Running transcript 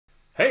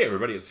Hey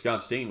everybody, it's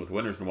Scott Steen with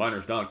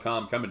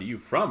winnersandwhiners.com coming to you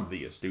from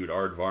the astute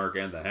Aardvark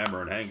and the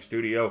Hammer and Hank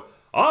studio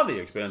on the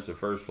expansive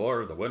first floor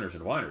of the Winners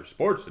and Whiners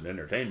Sports and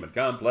Entertainment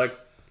Complex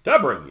to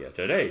bring you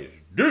today's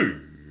Deep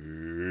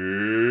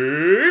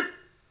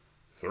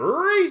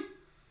 3.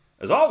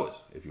 As always,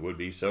 if you would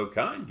be so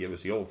kind, give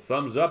us the old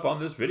thumbs up on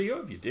this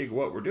video. If you dig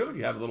what we're doing,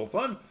 you have a little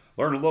fun,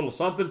 learn a little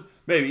something,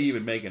 maybe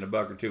even making a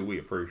buck or two, we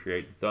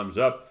appreciate the thumbs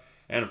up.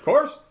 And of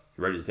course, if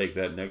you're ready to take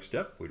that next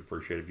step, we'd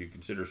appreciate if you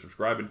consider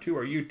subscribing to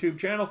our YouTube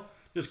channel.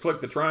 Just click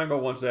the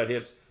triangle. Once that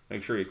hits,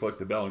 make sure you click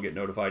the bell and get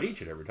notified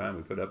each and every time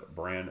we put up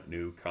brand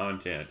new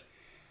content.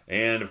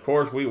 And of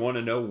course, we want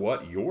to know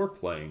what you're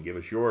playing. Give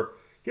us your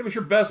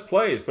best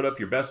plays. Put up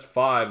your best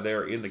 5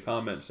 there in the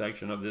comment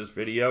section of this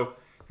video.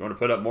 If you want to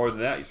put up more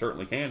than that, you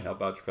certainly can.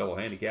 Help out your fellow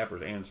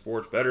handicappers and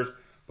sports bettors,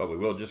 but we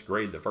will just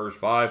grade the first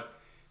 5.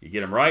 You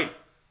get them right,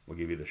 we'll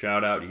give you the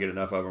shout out. You get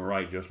enough of them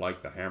right, just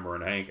like the Hammer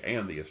and Hank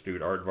and the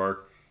astute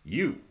Aardvark,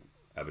 you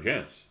have a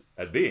chance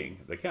at being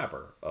the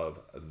capper of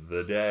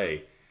the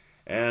day.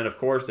 And of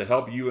course, to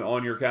help you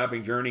on your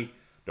capping journey,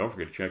 don't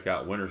forget to check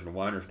out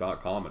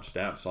winnersandwhiners.com and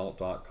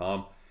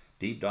statsalt.com.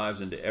 Deep dives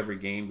into every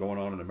game going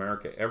on in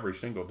America every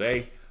single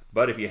day.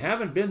 But if you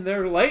haven't been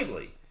there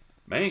lately,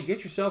 man,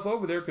 get yourself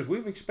over there, because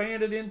we've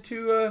expanded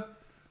into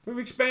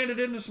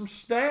some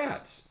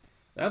stats.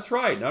 That's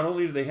right. Not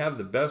only do they have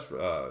the best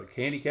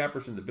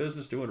handicappers in the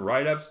business doing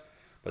write-ups,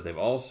 but they've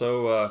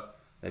also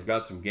they've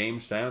got some game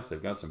stats.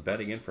 They've got some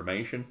betting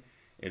information.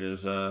 It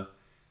is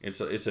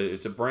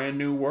it's a brand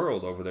new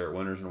world over there at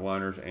Winners and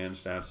Whiners and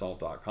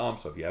statsalt.com.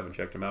 So if you haven't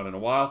checked them out in a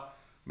while,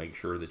 make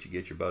sure that you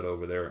get your butt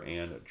over there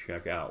and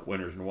check out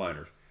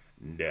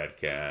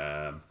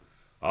winnersandwhiners.com.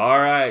 All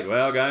right,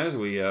 well guys,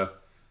 the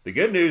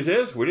good news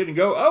is we didn't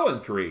go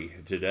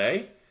 0-3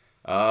 today.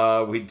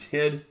 We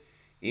did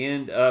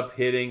end up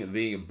hitting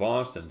the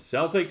Boston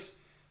Celtics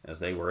as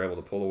they were able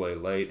to pull away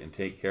late and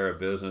take care of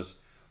business.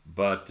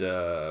 But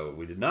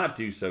we did not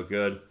do so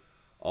good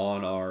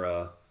on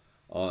our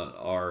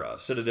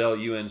Citadel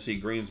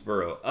UNC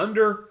Greensboro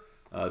under.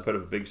 They put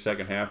up a big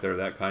second half there.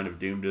 That kind of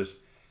doomed us.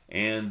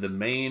 And the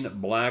Maine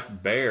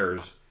Black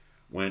Bears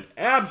went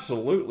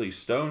absolutely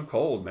stone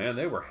cold, man.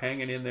 They were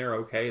hanging in there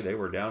okay. They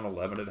were down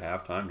 11 at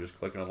halftime, just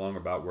clicking along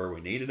about where we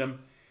needed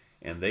them.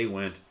 And they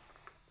went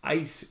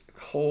ice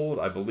cold.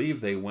 I believe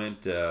they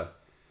went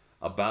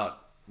about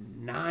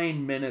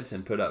 9 minutes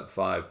and put up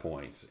 5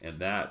 points. And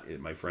that,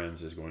 my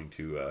friends, is going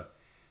to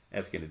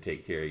that's going to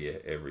take care of you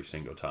every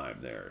single time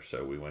there.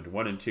 So we went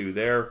 1-2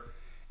 there.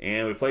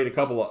 And we played a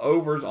couple of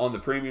overs on the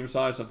premium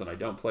side, something I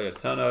don't play a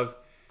ton of.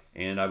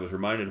 And I was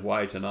reminded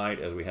why tonight,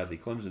 as we had the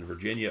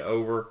Clemson-Virginia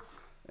over.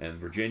 And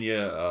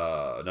Virginia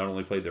not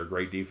only played their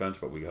great defense,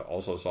 but we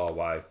also saw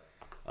why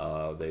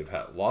they've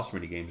lost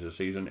many games this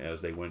season,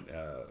 as they went,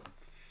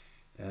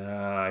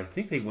 I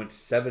think they went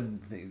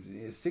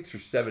 6 or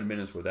 7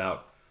 minutes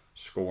without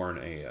scoring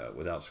a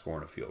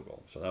field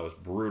goal. So that was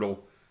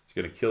brutal. It's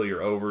going to kill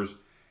your overs.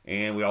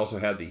 And we also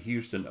had the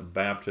Houston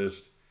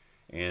Baptist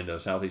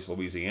and Southeast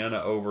Louisiana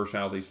over.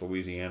 Southeast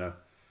Louisiana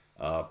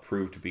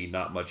proved to be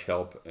not much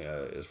help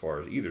as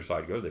far as either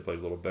side goes. They played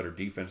a little better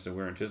defense than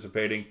we were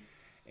anticipating,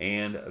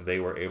 and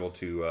they were able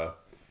to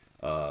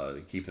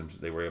keep them.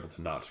 They were able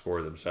to not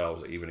score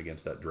themselves, even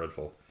against that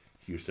dreadful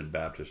Houston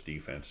Baptist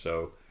defense.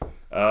 So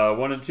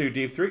 1-2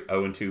 Deep 3,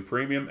 0-2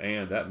 Premium,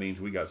 and that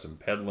means we got some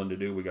peddling to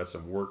do. We got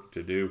some work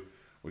to do.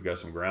 We got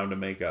some ground to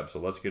make up. So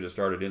let's get it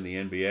started in the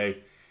NBA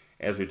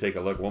as we take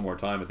a look one more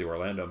time at the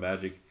Orlando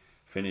Magic,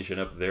 finishing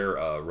up their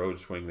road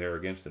swing there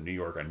against the New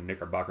York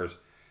Knickerbockers.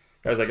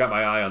 Guys, I got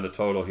my eye on the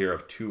total here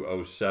of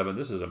 207.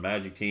 This is a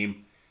Magic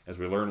team, as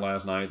we learned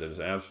last night, that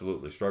is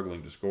absolutely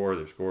struggling to score.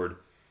 They've scored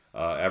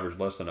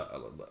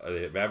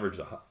they've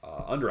averaged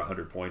under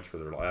 100 points for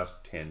their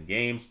last 10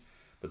 games.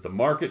 But the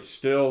market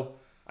still,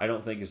 I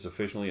don't think, is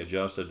sufficiently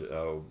adjusted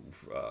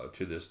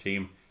to this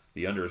team.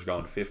 The under has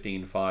gone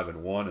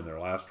 15-5-1 in their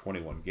last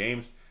 21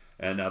 games.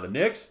 And now the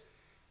Knicks,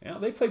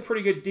 they play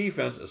pretty good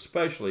defense,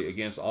 especially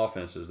against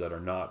offenses that are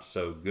not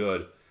so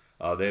good.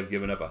 They've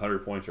given up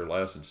 100 points or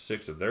less in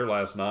 6 of their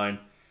last 9.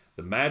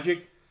 The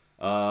Magic,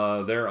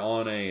 they're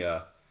on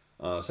a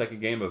second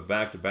game of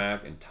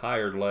back-to-back, and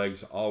tired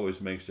legs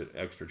always makes it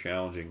extra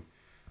challenging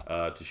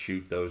to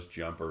shoot those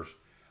jumpers.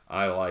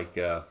 I like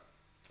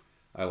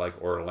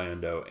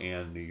Orlando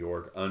and New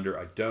York under.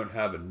 I don't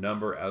have a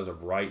number as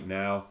of right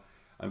now.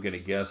 I'm going to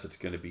guess it's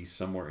going to be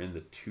somewhere in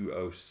the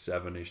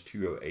 207-ish,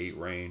 208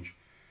 range,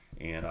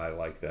 and I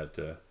like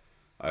that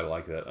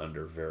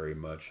under very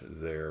much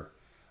there.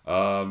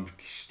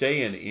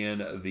 Staying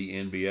in the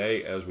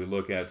NBA as we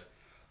look at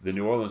the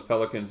New Orleans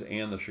Pelicans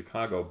and the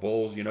Chicago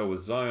Bulls.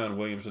 With Zion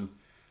Williamson,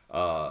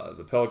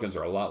 the Pelicans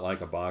are a lot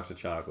like a box of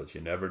chocolates.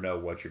 You never know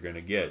what you're going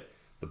to get.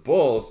 The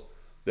Bulls,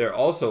 they're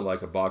also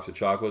like a box of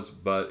chocolates,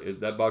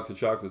 but that box of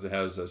chocolates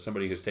has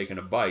somebody has taken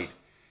a bite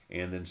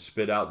and then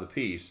spit out the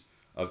piece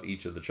of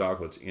each of the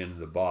chocolates in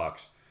the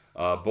box.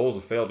 Bulls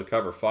have failed to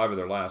cover 5 of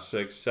their last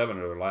 6, 7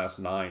 of their last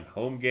 9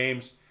 home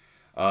games.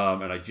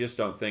 And I just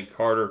don't think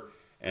Carter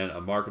and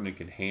Markkanen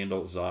can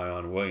handle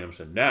Zion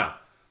Williamson. Now,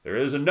 There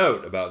is a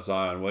note about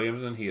Zion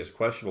Williamson. He is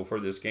questionable for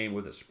this game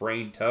with a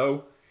sprained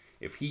toe.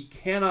 If he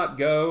cannot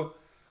go,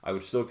 I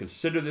would still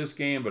consider this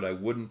game, but I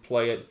wouldn't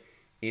play it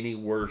any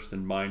worse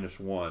than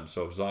 -1.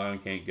 So if Zion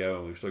can't go,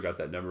 and we've still got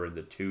that number in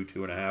the 2,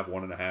 2.5,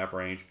 1.5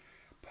 range,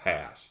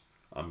 pass.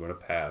 I'm going to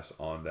pass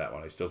on that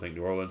one. I still think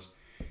New Orleans,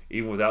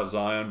 even without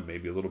Zion,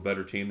 maybe a little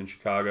better team than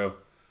Chicago,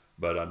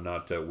 but I'm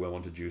not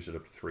willing to juice it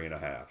up to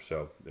 3.5.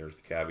 So there's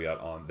the caveat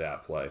on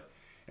that play.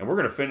 And we're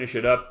going to finish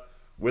it up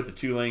with the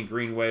Tulane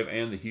Green Wave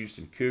and the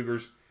Houston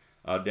Cougars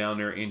down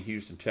there in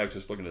Houston,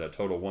 Texas, looking at that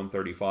total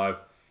 135.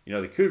 You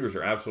know, the Cougars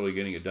are absolutely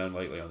getting it done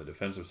lately on the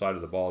defensive side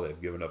of the ball.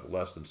 They've given up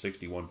less than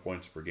 61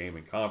 points per game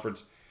in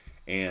conference,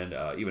 and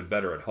even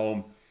better at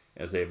home,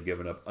 as they have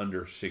given up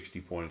under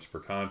 60 points per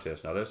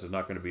contest. Now, this is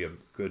not going to be a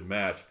good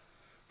match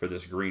for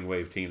this Green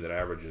Wave team that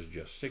averages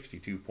just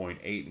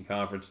 62.8 in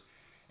conference.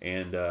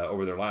 And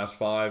over their last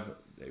 5,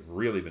 they've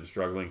really been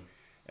struggling,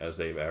 as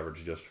they've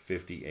averaged just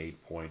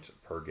 58 points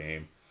per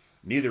game.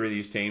 Neither of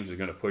these teams is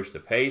going to push the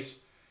pace,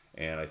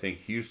 and I think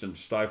Houston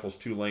stifles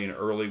Tulane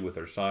early with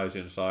their size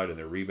inside and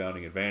their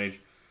rebounding advantage.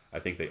 I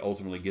think they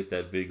ultimately get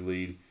that big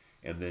lead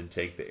and then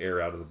take the air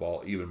out of the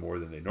ball even more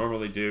than they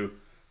normally do.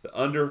 The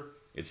under,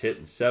 it's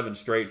hitting 7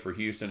 straight for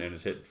Houston, and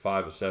it's hitting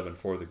 5 of 7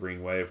 for the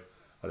Green Wave.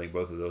 I think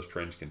both of those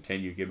trends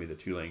continue. Give me the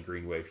Tulane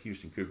Green Wave,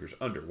 Houston Cougars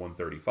under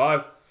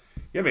 135.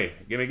 Give me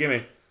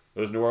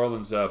those New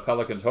Orleans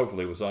Pelicans,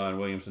 hopefully with Zion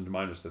Williamson to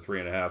minus the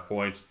 3.5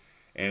 points.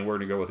 And we're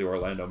going to go with the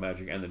Orlando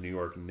Magic and the New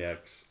York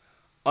Knicks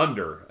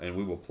under, and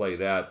we will play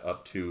that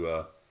up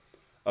to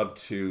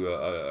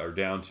or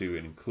down to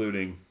and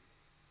including.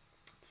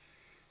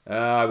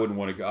 I wouldn't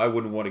want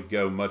to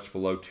go much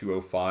below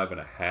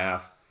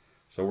 205.5.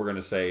 So we're going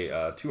to say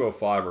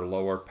 205 or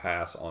lower.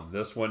 Pass on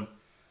this one,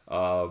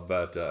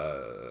 but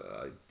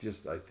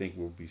I think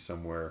we'll be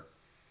somewhere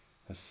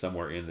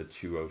in the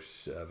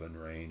 207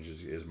 range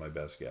is my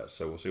best guess.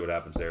 So we'll see what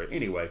happens there.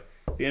 Anyway,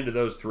 at the end of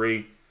those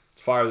 3.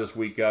 Let's fire this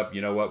week up.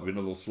 You know what? We've been a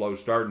little slow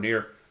starting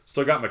here.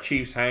 Still got my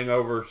Chiefs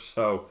hangover,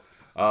 so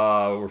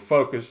we're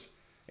focused.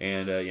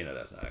 And,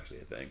 that's not actually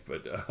a thing.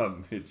 But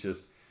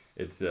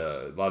it's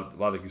a lot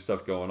of good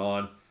stuff going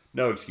on.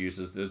 No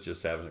excuses. It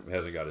just hasn't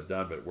got it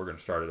done. But we're going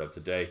to start it up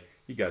today.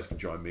 You guys can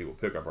join me. We'll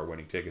pick up our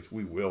winning tickets.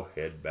 We will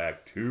head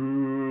back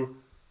to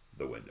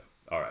the window.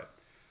 All right.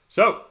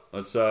 So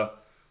let's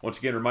once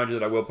again remind you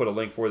that I will put a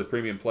link for the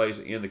premium plays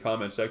in the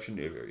comment section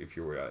if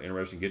you're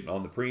interested in getting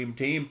on the premium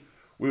team.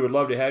 We would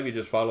love to have you.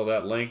 Just follow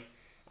that link,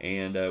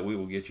 and we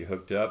will get you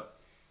hooked up.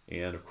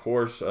 And, of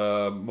course,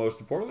 most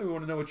importantly, we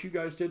want to know what you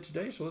guys did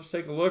today. So let's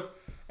take a look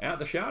at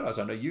the shout-outs.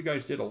 I know you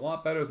guys did a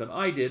lot better than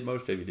I did.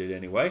 Most of you did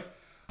anyway.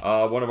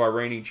 One of our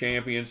reigning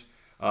champions,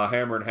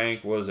 Hammer and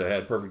Hank,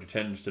 had perfect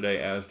attendance today,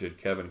 as did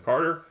Kevin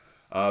Carter.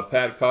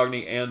 Pat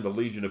Cogney and the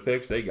Legion of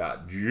Picks, they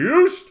got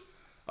juiced.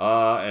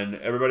 And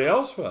everybody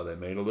else, well, they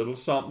made a little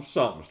something,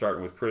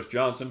 starting with Chris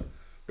Johnson,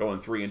 going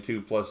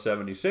 3-2 plus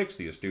 76.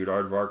 The astute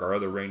Aardvark, our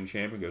other reigning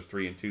champion, goes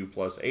 3-2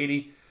 plus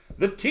 80.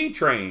 The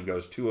T-Train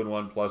goes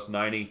 2-1 plus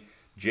 90.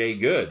 Jay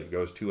Good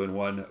goes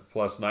 2-1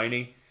 plus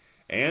 90.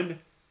 And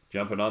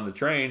jumping on the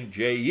train,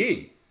 Jay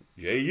Yee.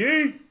 Jay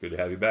Yee, good to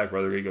have you back,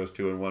 brother. He goes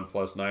 2-1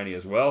 plus 90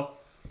 as well.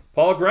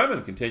 Paul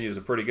Gremmen continues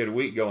a pretty good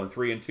week, going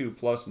 3-2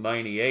 plus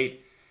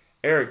 98.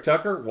 Eric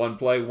Tucker, 1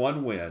 play,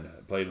 1 win.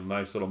 Played a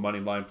nice little money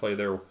line play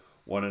there,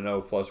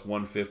 1-0 plus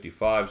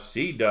 155.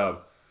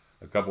 C-Dub,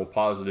 a couple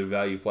positive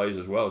value plays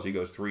as well, as he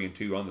goes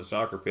 3-2 on the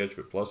soccer pitch,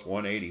 but plus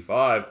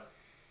 185.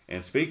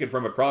 And speaking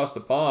from across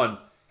the pond,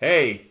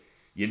 hey,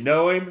 you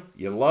know him,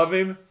 you love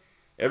him.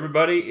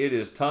 Everybody, it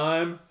is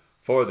time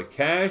for the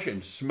Cash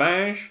and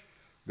Smash,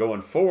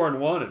 going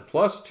 4-1 at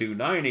plus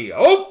 290.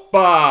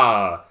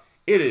 Opa!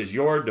 It is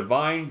your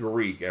Divine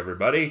Greek,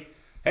 everybody.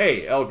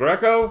 Hey, El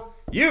Greco,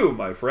 you,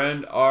 my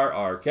friend, are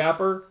our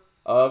capper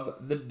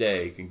of the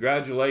day.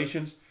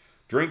 Congratulations.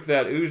 Drink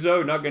that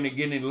ouzo. Not going to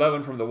get any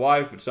loving from the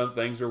wife, but some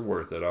things are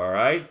worth it, all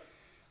right?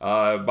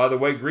 By the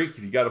way, Greek,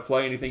 if you got to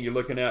play anything you're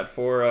looking at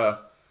for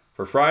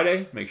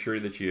Friday, make sure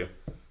that you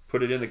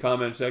put it in the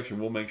comment section.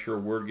 We'll make sure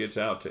word gets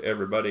out to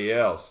everybody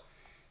else.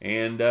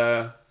 And,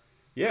 yeah,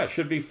 it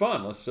should be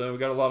fun. We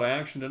got a lot of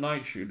action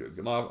tonight.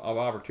 A lot of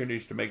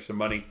opportunities to make some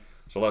money.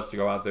 So let's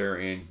go out there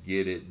and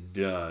get it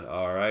done.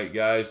 All right,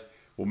 guys.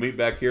 We'll meet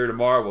back here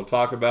tomorrow. We'll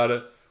talk about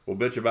it. We'll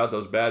bitch about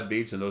those bad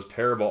beats and those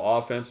terrible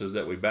offenses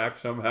that we back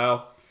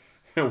somehow.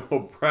 And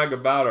we'll brag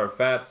about our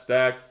fat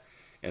stacks.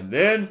 And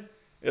then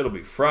it'll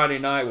be Friday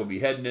night. We'll be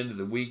heading into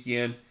the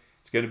weekend.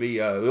 It's going to be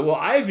a little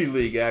Ivy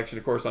League action,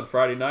 of course, on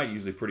Friday night.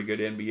 Usually pretty good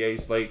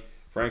NBA slate.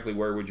 Frankly,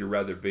 where would you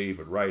rather be?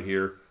 But right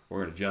here,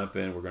 we're going to jump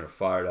in. We're going to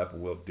fire it up,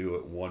 and we'll do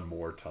it one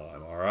more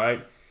time. All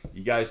right?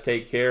 You guys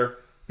take care.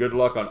 Good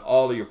luck on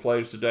all of your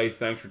plays today.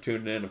 Thanks for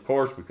tuning in. Of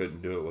course, we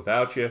couldn't do it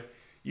without you.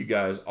 You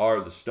guys are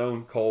the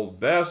stone cold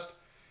best.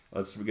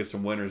 Let's get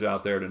some winners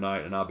out there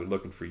tonight, and I'll be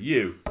looking for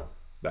you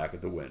back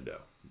at the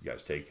window. You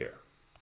guys take care.